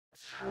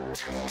What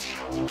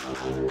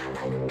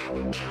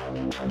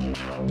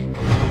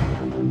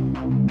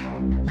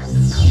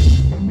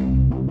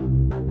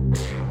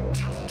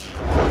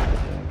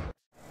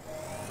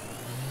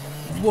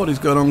is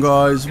going on,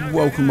 guys?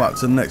 Welcome back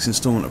to the next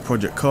installment of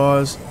Project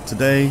Cars.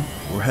 Today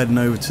we're heading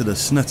over to the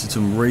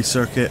Snetterton Race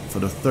Circuit for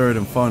the third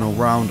and final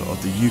round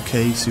of the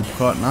UK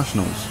SuperKart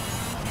Nationals.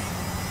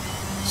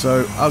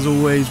 So as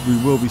always,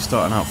 we will be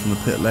starting out from the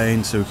pit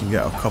lane so we can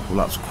get a couple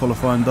laps of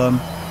qualifying done.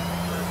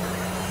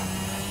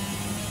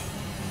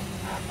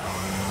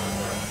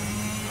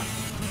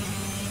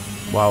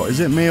 Wow, is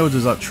it me or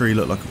does that tree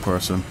look like a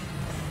person?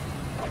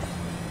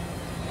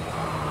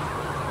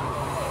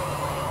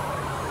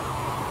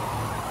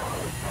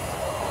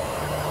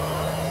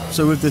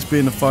 So with this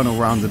being the final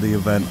round of the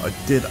event, I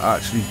did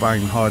actually bang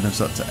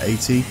hardness up to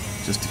 80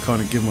 just to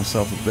kind of give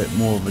myself a bit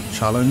more of a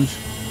challenge.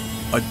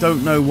 I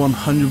don't know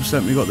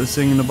 100% we got this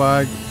thing in the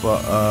bag,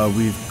 but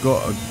we've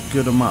got a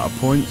good amount of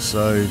points,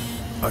 so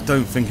I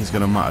don't think it's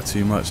going to matter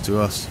too much to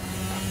us.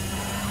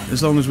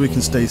 As long as we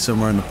can stay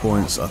somewhere in the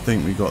points, I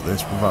think we got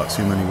this without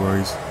too many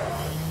worries.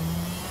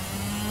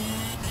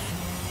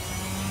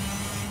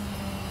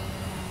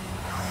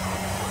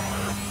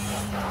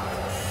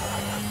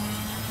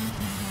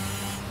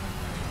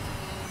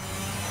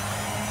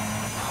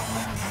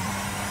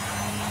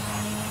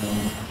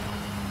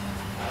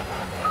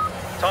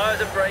 Tyres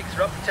and brakes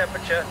are up to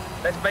temperature.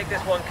 Let's make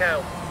this one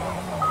count.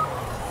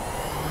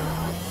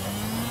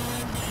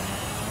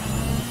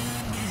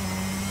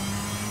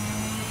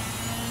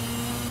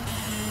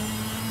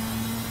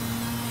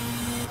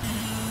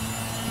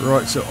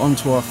 Right, so on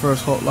to our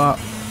first hot lap.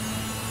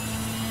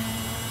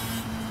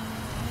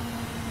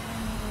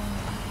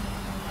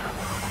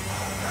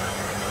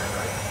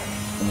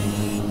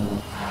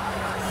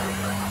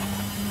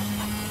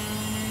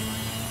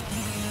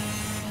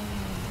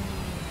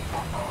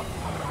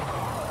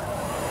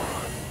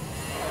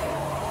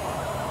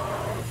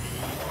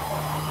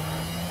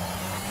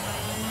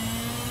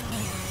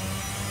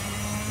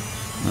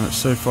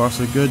 So far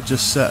so good,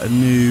 just set a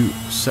new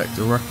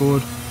sector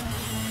record.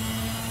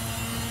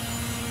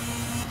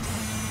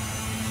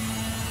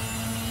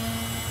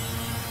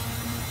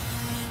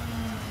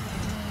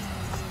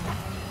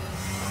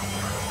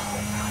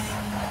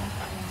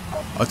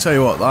 I tell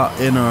you what,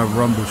 that inner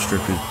rumble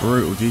strip is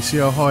brutal. Do you see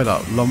how high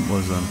that lump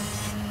was then?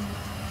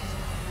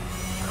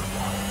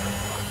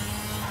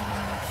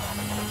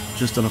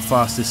 Just on the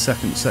fastest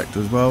second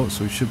sector as well,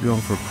 so we should be on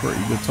for a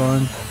pretty good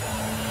time.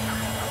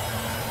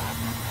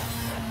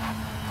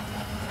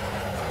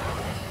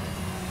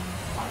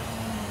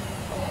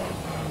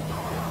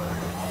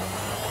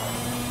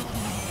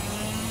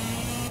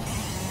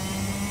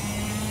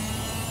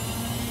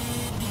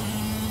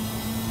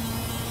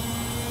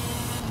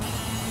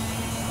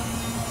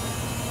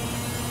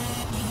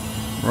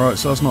 Right,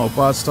 so that's not a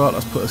bad start.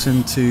 Let's put us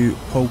into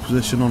pole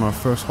position on our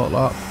first hot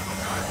lap.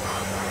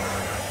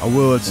 I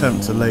will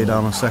attempt to lay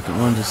down a second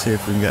one to see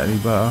if we can get any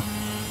better.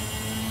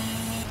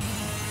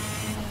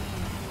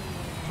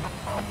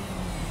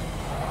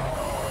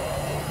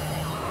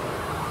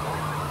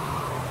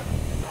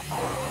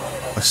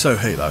 I so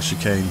hate that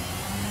chicane.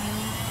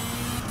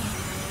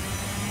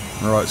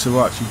 Right, so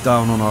we're actually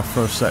down on our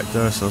first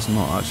sector, so that's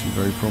not actually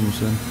very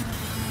promising.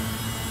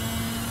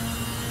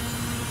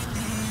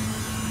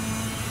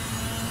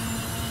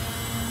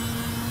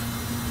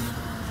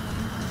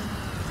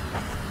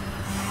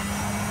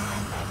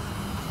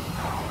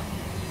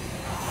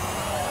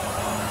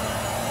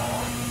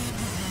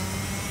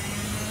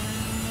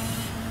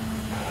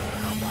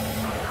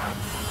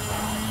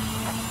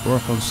 We're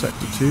up on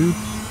sector 2.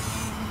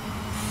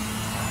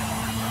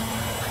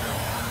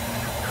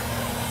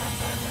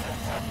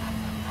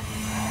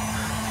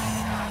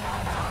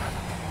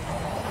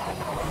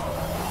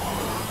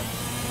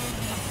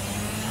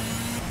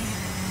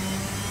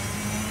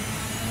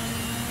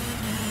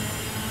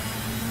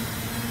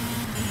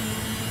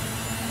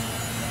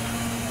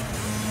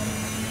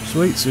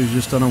 Sweet, so we've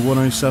just done a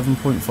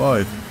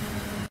 107.5.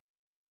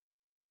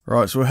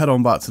 Right, so we'll head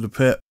on back to the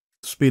pit,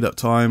 speed up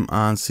time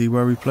and see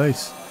where we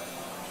place.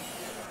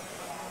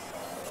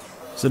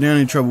 So the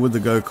only trouble with the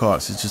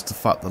go-karts is just the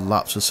fact the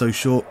laps are so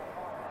short.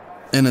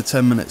 In a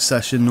 10-minute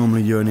session,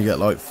 normally you only get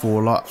like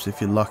 4 laps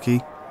if you're lucky.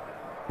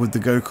 With the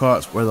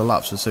go-karts, where the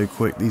laps are so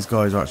quick, these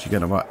guys are actually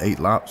getting about 8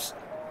 laps.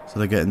 So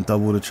they're getting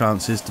double the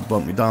chances to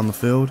bump me down the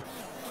field.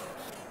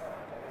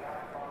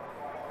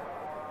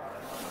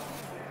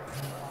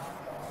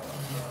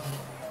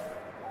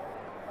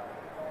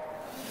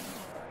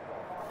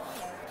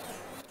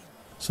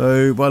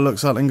 So by the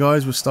looks of it,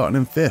 guys, we're starting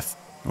in 5th.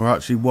 We're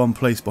actually 1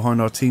 place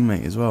behind our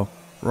teammate as well.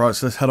 Right,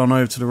 so let's head on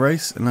over to the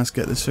race and let's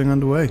get this thing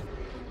underway.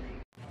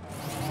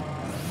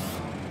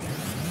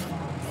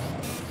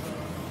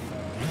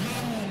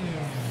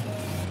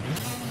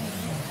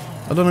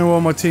 I don't know why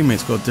my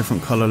teammate's got a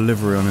different colour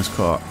livery on his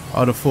car.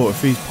 I'd have thought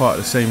if he's part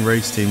of the same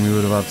race team we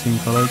would have had team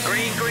colours.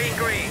 Green, green,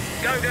 green.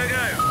 Go, go,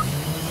 go.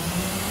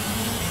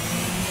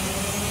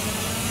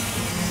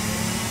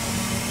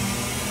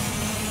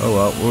 Oh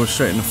well, we're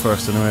straight in the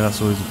first anyway,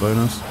 that's always a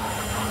bonus.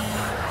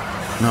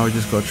 Now we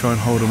just got to try and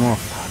hold them off.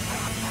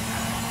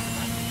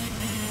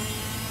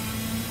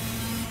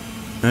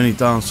 The only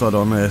downside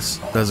on this,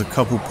 there's a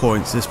couple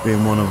points, this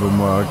being one of them,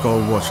 where I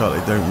gotta watch out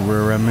they don't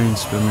rear end me and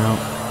spin me out.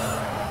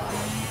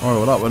 Alright,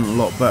 well that went a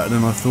lot better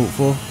than I thought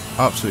for.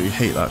 Absolutely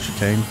hate that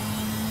chicane.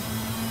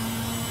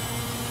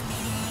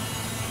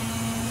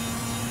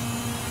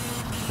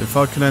 If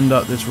I can end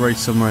up this race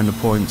somewhere in the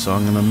points,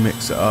 I'm going to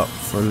mix it up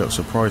for a little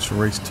surprise for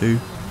race 2.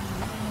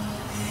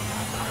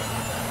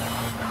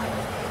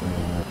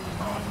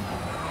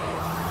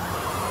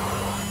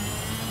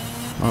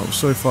 Alright, well,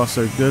 so far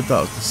so good. That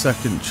was the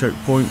second choke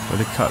point where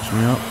they catch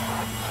me up.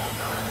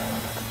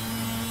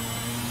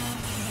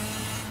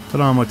 Don't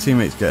know how my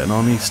teammate's getting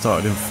on. He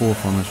started in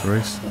 4th on this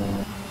race.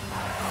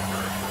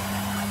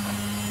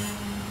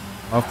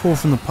 I've pulled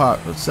from the pack,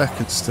 but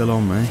second's still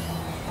on me.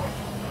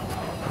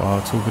 Wow,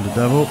 talking to the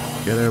devil.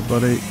 Get there,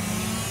 buddy.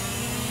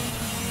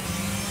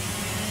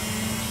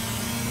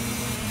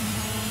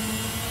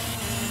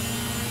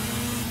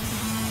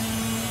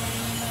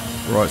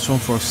 Right, so on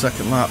for a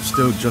second lap.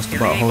 Still just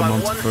about holding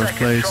on to first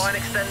place. Try and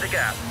extend the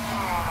gap.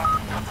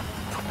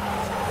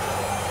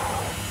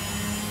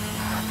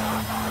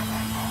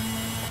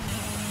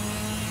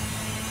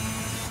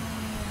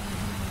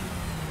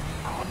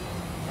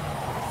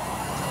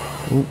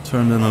 Oh,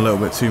 turned in a little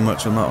bit too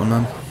much on that one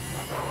then.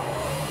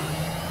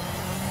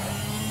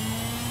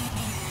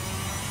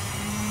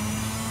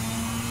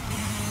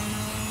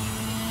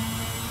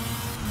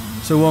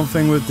 So one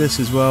thing with this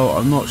as well,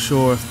 I'm not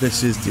sure if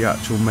this is the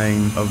actual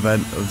main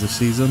event of the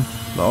season.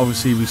 Like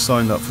obviously we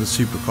signed up for the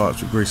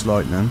SuperKarts with Grease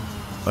Lightning.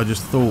 I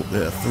just thought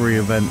that a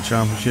 3-event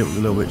championship was a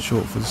little bit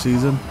short for the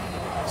season.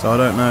 So I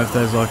don't know if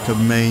there's like a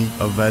main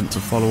event to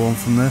follow on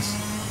from this.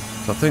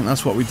 So I think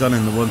that's what we've done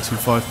in the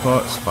 125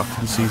 karts back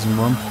in season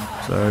 1.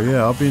 So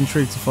yeah, I'll be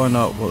intrigued to find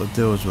out what the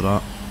deal is with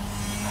that.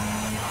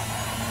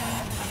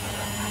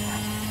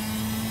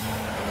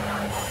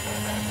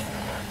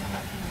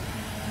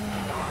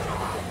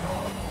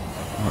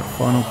 Right,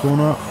 final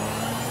corner.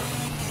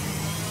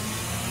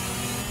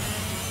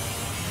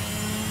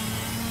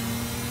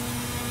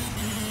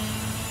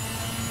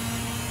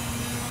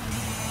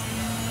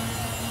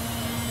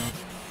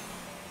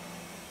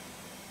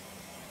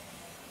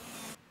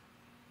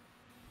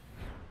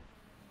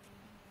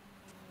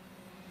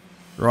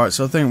 Right,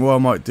 so I think what I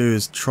might do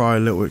is try a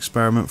little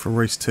experiment for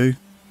race 2.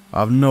 I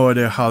have no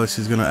idea how this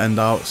is going to end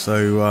out,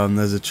 so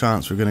there's a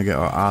chance we're going to get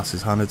our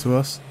asses handed to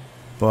us.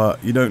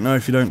 But you don't know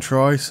if you don't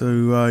try,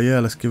 so yeah,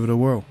 let's give it a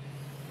whirl.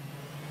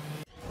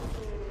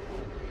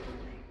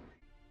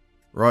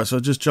 Right, so I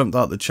just jumped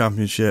out the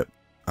championship,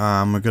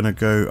 and we're going to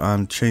go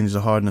and change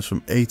the hardness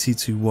from 80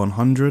 to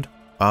 100.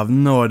 I have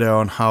no idea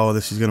on how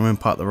this is going to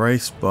impact the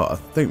race, but I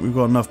think we've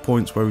got enough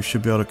points where we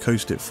should be able to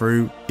coast it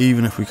through,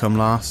 even if we come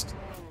last.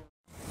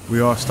 We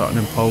are starting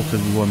in pole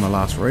because we won the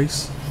last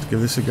race. Let's give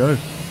this a go.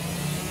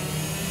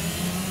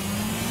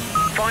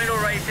 Final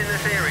race in the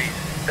series.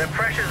 The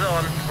pressure's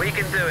on. We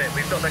can do it.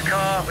 We've got the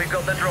car. We've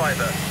got the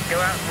driver. Go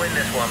out and win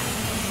this one.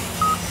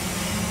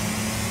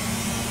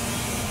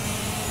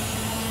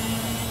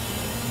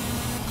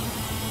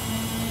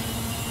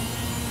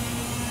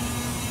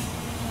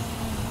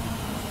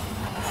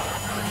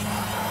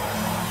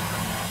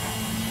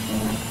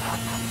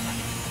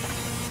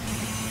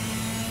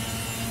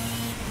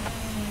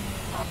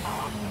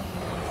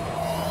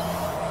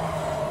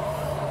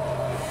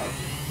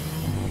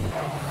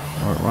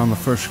 Right, around the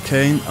first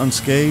chicane,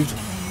 unscathed.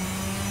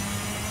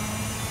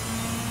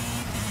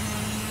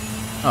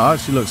 Oh,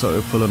 actually looks like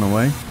we're pulling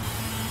away.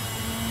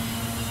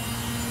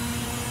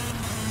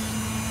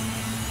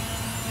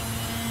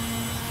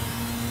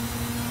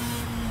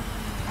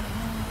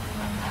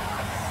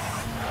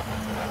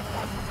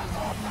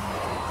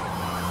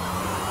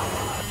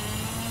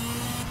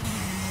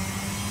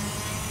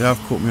 They have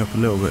caught me up a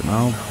little bit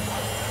now.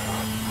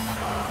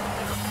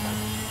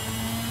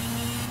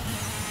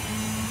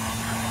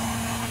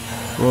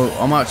 Well,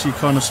 I'm actually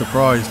kind of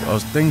surprised. I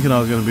was thinking I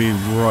was going to be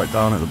right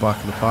down at the back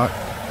of the pack.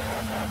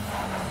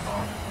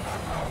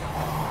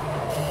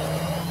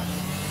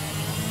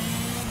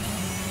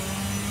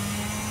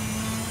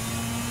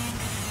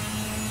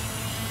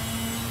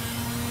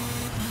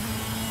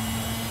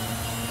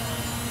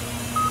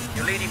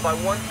 You're leading by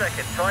 1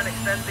 second. Try and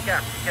extend the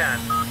gap if you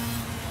can.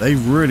 They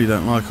really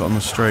don't like it on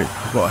the straight.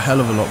 They've got a hell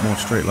of a lot more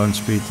straight line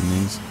speed than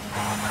these.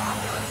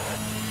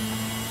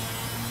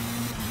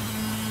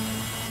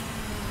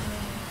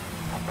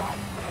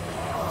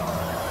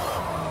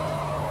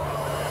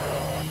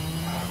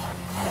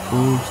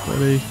 Cool,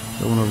 steady.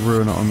 Don't want to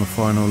ruin it on the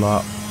final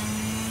lap.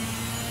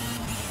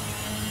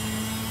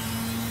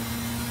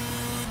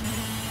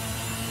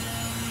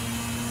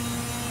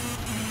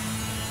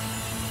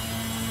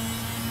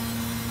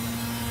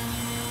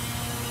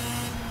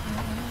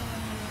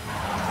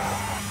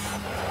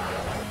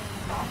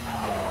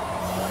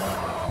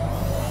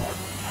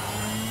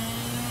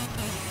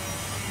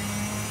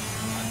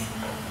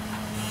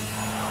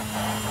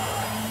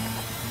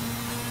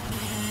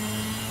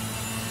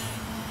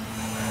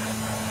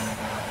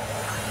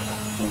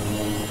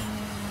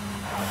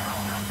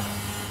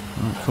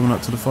 Right, coming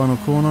up to the final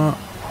corner.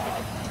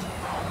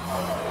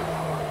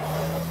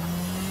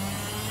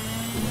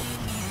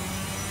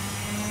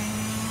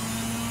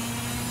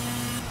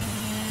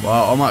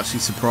 Wow, I'm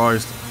actually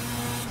surprised.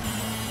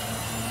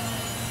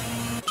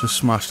 Just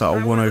smashed out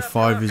a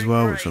 105 as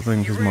well, which I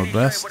think is my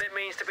best. What it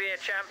means to be a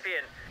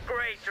champion.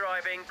 Great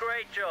driving,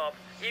 great job.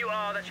 You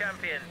are the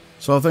champion.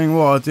 So I think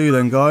what I'll do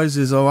then, guys,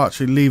 is I'll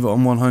actually leave it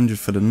on 100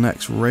 for the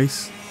next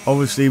race.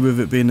 Obviously, with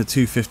it being the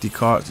 250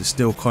 karts, it's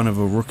still kind of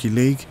a rookie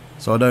league.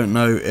 So I don't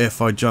know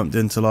if I jumped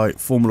into like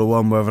Formula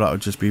 1, whether that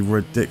would just be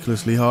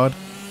ridiculously hard.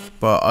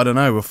 But I don't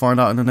know, we'll find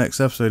out in the next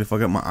episode if I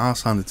get my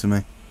ass handed to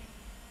me.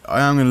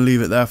 I am going to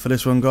leave it there for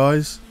this one,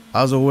 guys.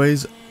 As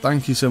always,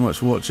 thank you so much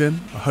for watching.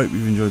 I hope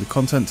you've enjoyed the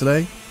content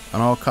today,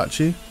 and I'll catch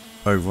you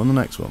over on the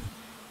next one.